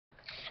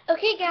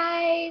Okay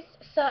guys,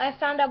 so I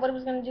found out what I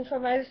was going to do for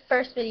my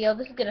first video.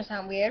 This is going to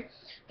sound weird,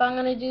 but I'm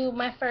going to do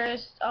my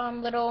first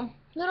little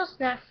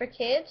snack for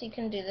kids. You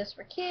can do this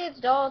for kids,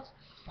 adults,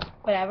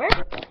 whatever.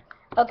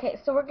 Okay,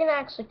 so we're going to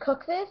actually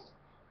cook this.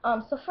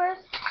 So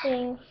first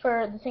thing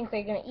for the things that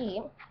you're going to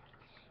eat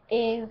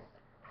is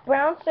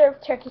brown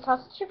served turkey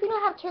sausage. If you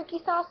don't have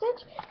turkey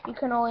sausage, you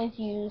can always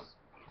use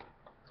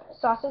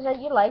sausage that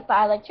you like, but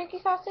I like turkey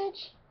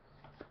sausage.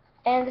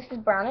 And this is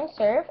brown and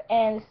served,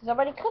 and this is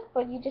already cooked,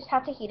 but you just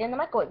have to heat it in the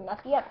microwave,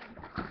 not the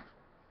oven.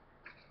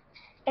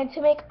 And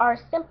to make our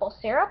simple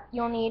syrup,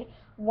 you'll need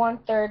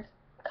 1/3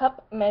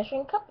 cup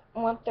measuring cup,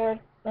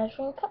 1/3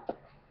 measuring cup.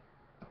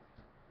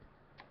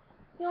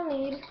 You'll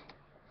need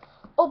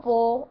a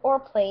bowl or a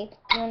plate.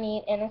 You'll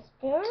need and a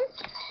spoon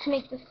to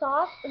make the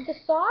sauce. The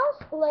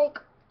sauce, like,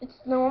 it's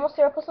normal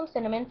syrup with some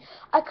cinnamon.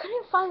 I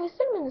couldn't find the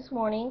cinnamon this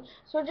morning,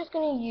 so we're just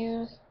going to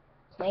use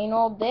plain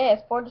old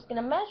this. We're just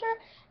going to measure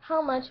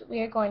how much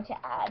we are going to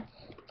add.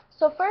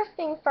 So first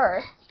thing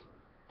first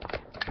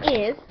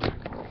is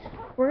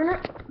we're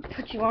going to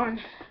put you on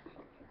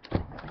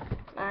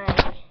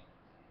my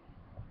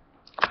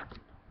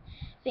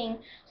thing.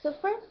 So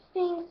first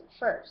things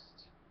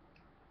first,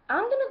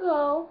 I'm going to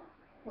go,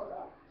 hold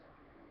up.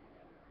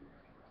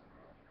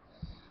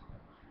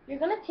 You're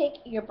going to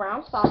take your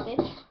brown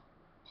sausage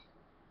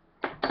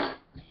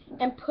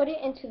and put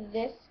it into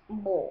this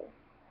bowl.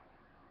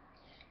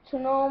 To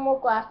normal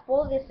glass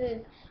bowl. This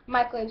is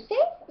microwave safe,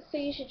 so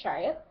you should try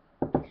it.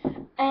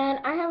 And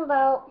I have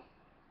about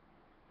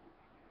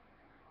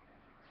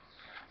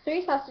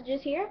 3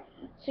 sausages here,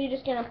 so you're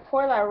just going to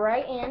pour that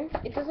right in.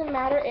 It doesn't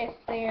matter if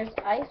there's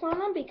ice on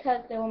them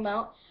because they will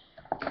melt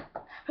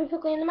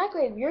perfectly in the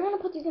microwave. You're going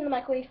to put these in the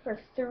microwave for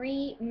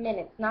 3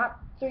 minutes, not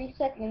 3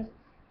 seconds,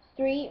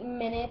 3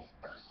 minutes,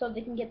 so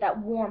they can get that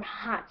warm,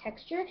 hot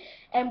texture.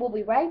 And we'll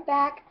be right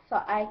back so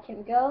I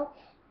can go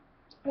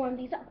warm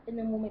these up, and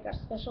then we'll make our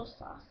special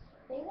sauce.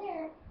 Stay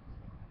there.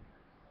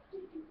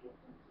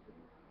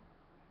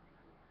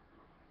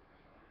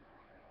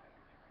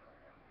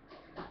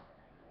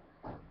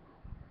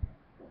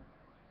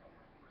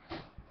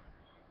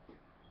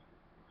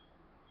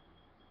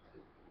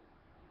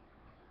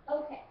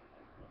 Okay.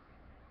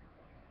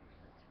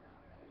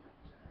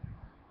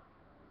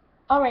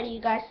 Alrighty,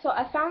 you guys, so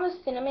I found the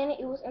cinnamon.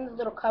 It was in the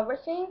little cover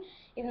thing,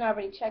 even though I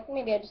already checked.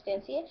 Maybe I just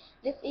didn't see it.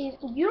 This is,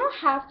 you don't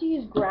have to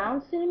use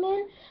ground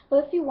cinnamon,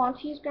 but if you want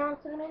to use ground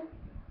cinnamon,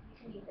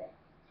 you can use it.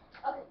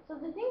 Okay, so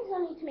the things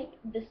you'll need to make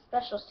this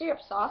special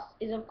syrup sauce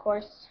is, of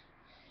course,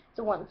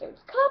 the 1/3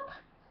 cup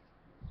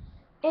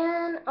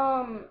and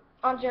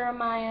Aunt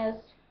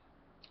Jeremiah's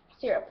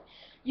syrup.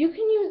 You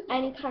can use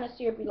any kind of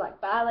syrup you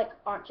like, but I like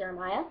Aunt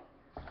Jeremiah.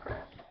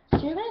 So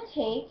you're going to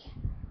take,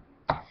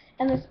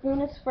 and the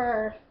spoon is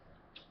for,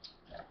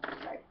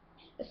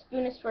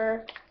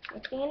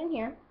 mixing it in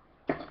here,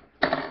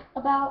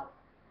 about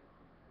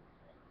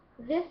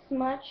this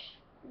much,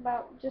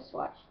 just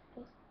watch.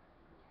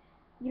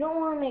 You don't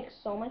want to make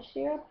so much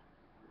syrup,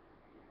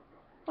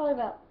 probably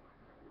about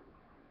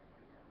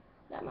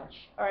that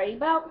much. Alright,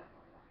 about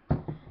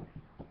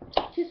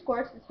 2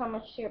 squirts is how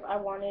much syrup I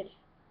wanted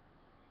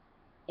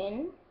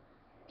in.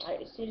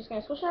 Alright, so you're just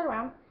going to swish that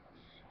around.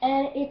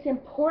 And it's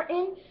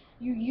important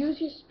you use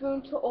your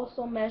spoon to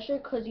also measure,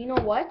 because you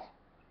know what?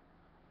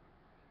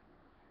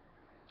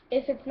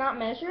 If it's not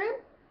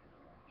measured,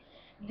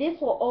 this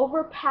will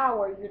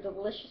overpower your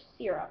delicious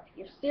syrup.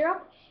 Your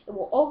syrup, it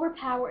will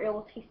overpower, it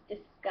will taste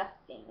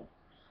disgusting.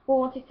 Well,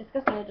 it won't taste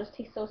disgusting, it'll just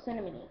taste so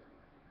cinnamony.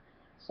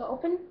 So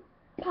open,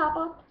 pop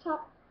up the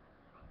top.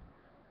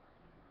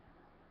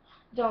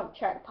 Don't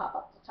try to pop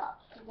up the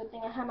top. Good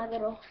thing I have my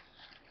little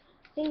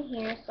thing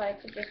here so I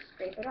could just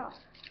scrape it off.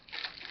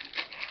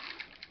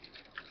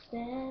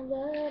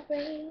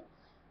 Celebrate.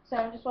 So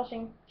I'm just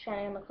watching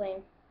Shania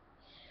McClain.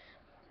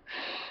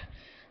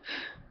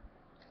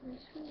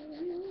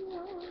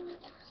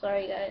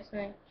 Sorry guys,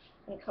 I'm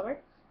going to cover.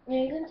 Now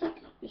you're going to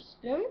take your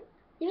spoon.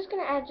 You're just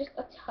going to add just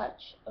a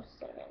touch of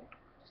cinnamon.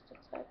 Just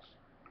a touch.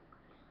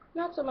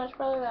 Not so much,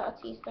 probably about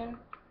a teaspoon.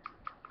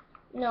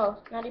 No,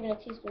 not even a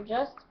teaspoon,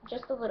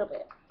 just a little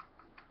bit.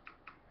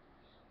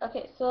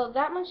 Okay, so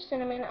that much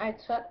cinnamon I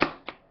took.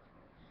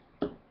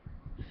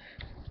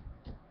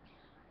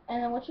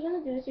 And then what you're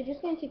going to do is you're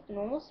just going to take the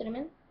normal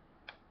cinnamon.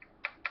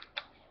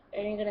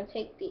 And you're going to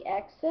take the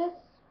excess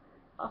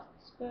off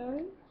the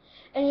spoon.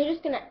 And you're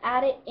just going to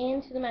add it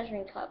into the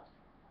measuring cup.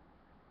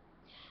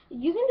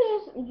 You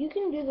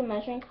can do the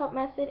measuring cup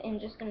method in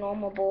just a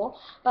normal bowl,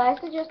 but I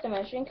suggest a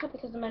measuring cup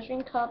because the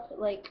measuring cup,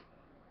 like,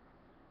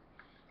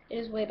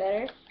 is way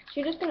better. So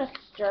you're just going to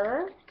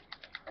stir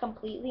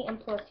completely, and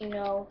plus you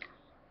know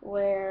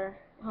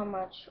how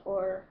much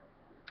or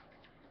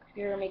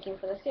you're making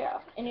for the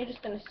syrup. And you're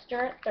just going to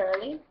stir it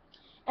thoroughly.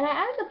 And I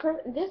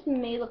added this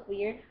may look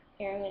weird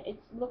here, it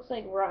looks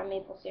like rotten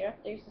maple syrup.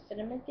 There's the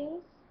cinnamon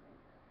things.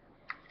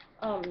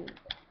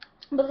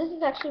 But this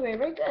is actually very,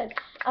 very good.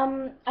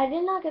 I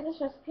did not get this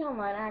recipe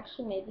online. I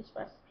actually made this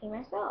recipe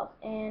myself.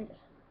 And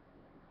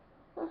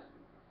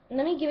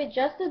let me give it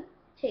just a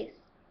taste.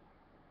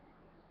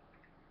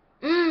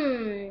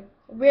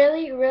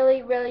 Really,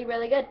 really, really,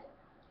 really good.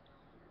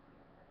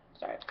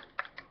 Sorry.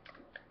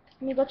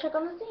 Let me go check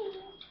on the seeds.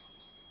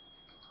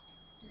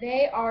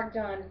 They are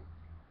done.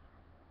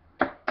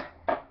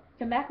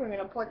 Come back, we're going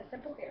to pour the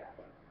simple syrup.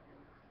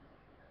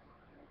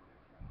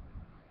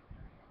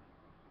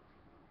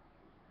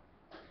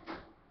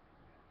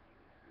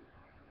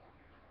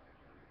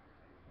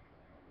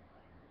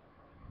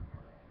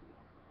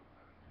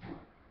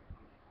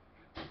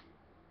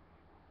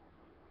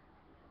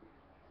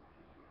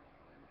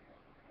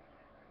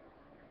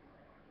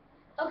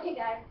 Okay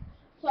guys,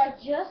 so I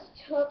just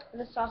took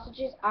the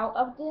sausages out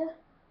of the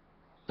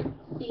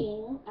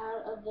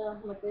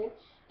liquid,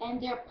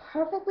 and they're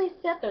perfectly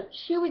set. They're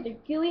chewy, they're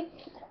gooey,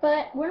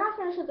 but we're not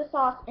finished with the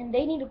sauce, and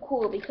they need to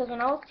cool because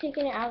when I was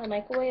taking it out of the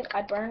microwave,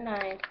 I burned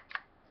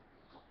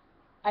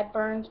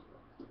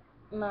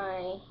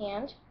my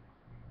hand.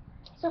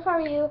 So for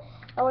you,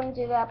 I wouldn't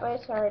do that, but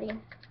it's already.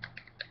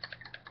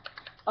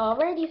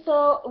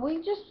 So we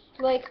just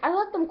I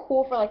let them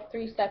cool for like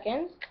 3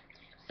 seconds.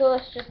 So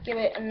let's just give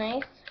it a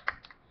nice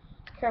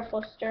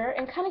careful stir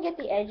and kind of get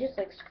the edges,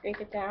 like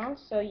scrape it down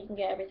so you can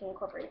get everything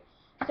incorporated.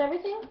 So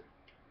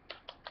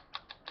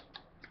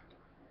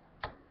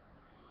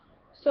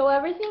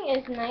everything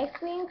is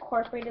nicely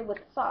incorporated with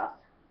the sauce.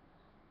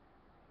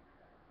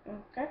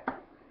 Okay.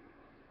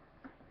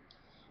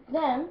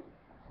 Then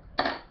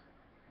I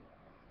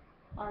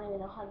don't even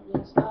know how to do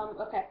this.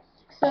 Okay.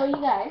 So you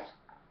guys,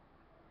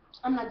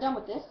 I'm not done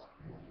with this.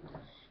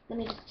 Let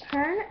me just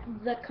turn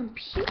the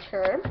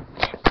computer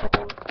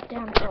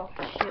down. Oh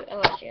shoot! I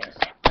lost yours.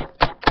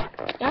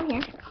 Down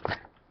here.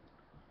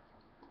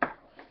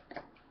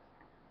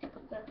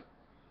 Put the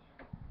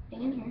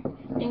thing in here.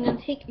 And I'm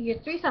gonna take your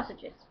 3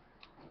 sausages.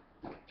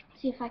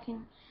 See if I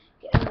can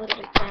get a little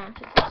bit down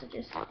to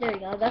sausages. There we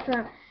go.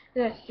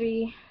 There's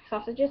 3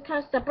 sausages.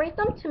 Kind of separate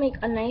them to make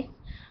a nice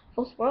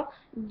full swirl.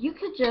 You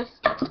could just,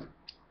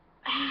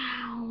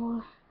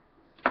 ow,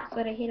 that's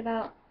what I hate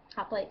about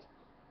hot plates.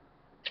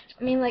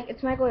 I mean, like,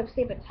 it's microwave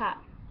safe, it's hot.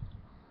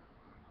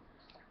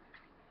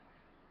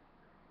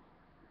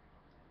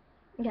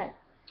 Okay.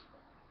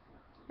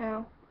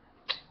 Ow.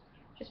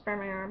 Just burn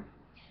my arm.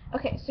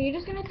 Okay, so you're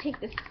just gonna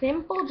take the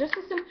simple,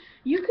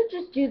 you could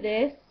just do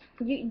this.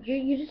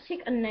 You just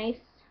take a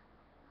nice,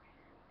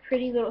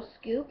 pretty little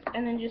scoop,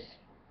 and then just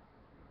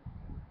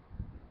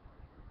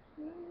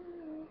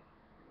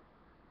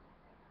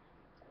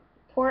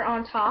pour it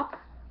on top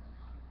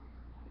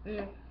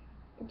with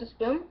the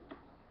spoon.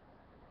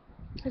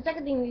 The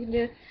second thing you can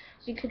do is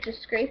you could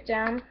just scrape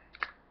down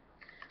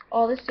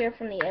all the syrup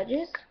from the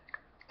edges,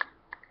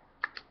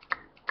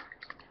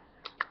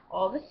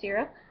 all the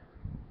syrup,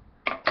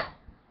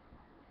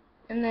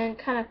 and then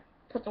kind of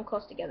put them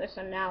close together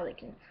so now they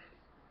can,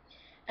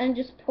 and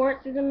just pour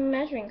it through the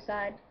measuring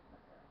side.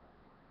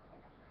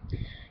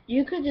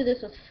 You could do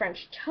this with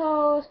French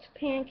toast,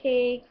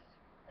 pancakes.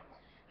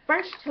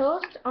 French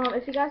toast,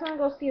 if you guys want to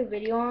go see a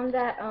video on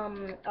that,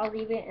 I'll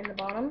leave it in the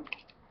bottom.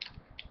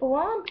 But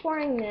while I'm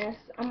pouring this,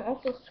 I'm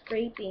also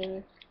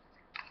scraping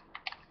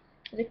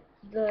the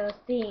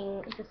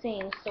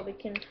thing so we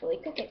can fully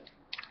cook it.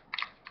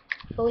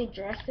 Fully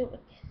dress it with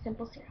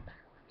simple syrup.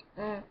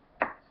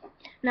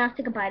 Now let's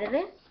take a bite of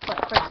this,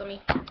 but first let me...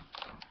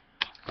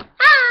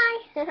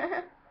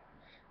 Hi!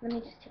 Let me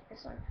just take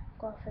this one.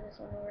 Go for this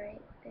one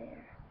right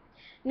there.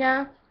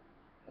 Now,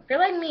 if you're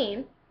like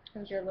me,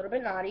 and you're a little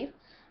bit naughty,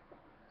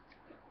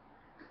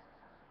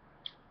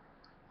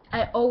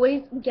 I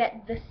always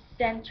get the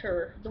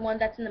center, the one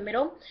that's in the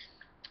middle,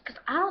 because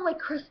I don't like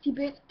crusty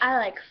bits. I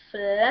like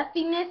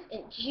fluffiness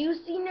and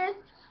juiciness.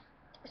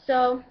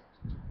 So,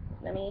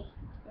 I'm going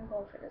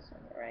for this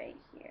one right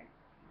here.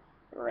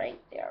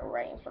 Right there,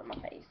 right in front of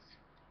my face.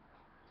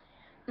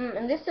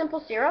 And this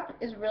simple syrup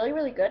is really,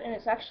 really good, and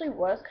it actually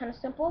was kind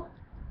of simple,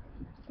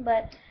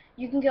 but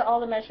you can get all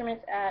the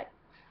measurements at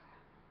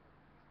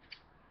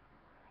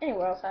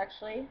anywhere else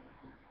actually. You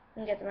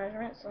can get the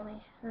measurements. So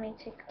let me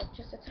take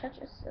just a touch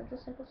of the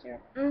simple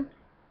syrup.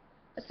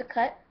 Just a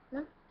cut,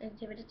 and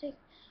give it a taste.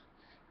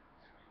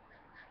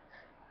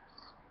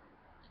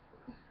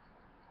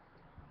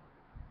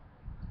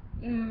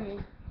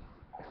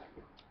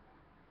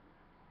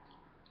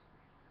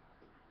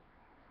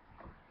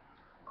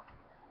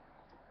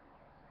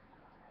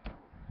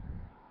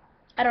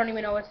 I don't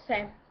even know what to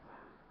say.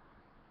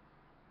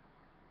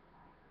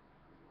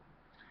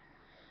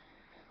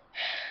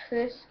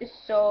 This is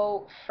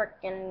so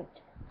freaking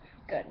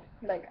good.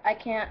 Like I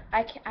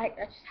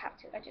just have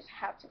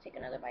to take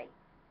another bite.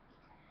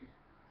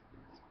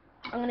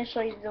 I'm gonna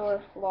show you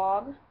the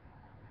vlog.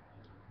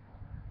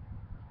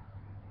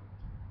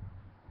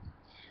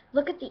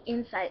 Look at the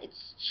inside.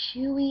 It's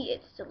chewy,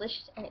 it's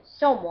delicious, and it's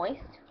so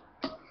moist.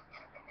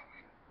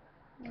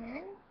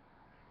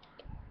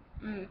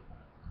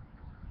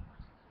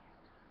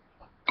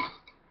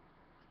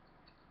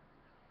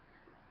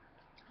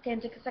 Okay,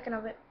 take a second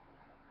of it.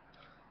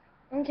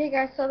 Okay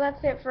guys, so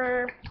that's it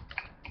for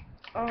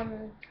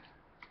the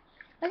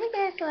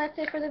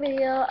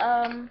video.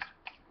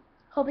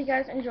 Hope you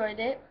guys enjoyed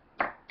it.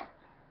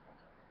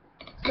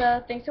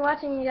 So thanks for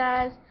watching, you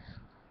guys.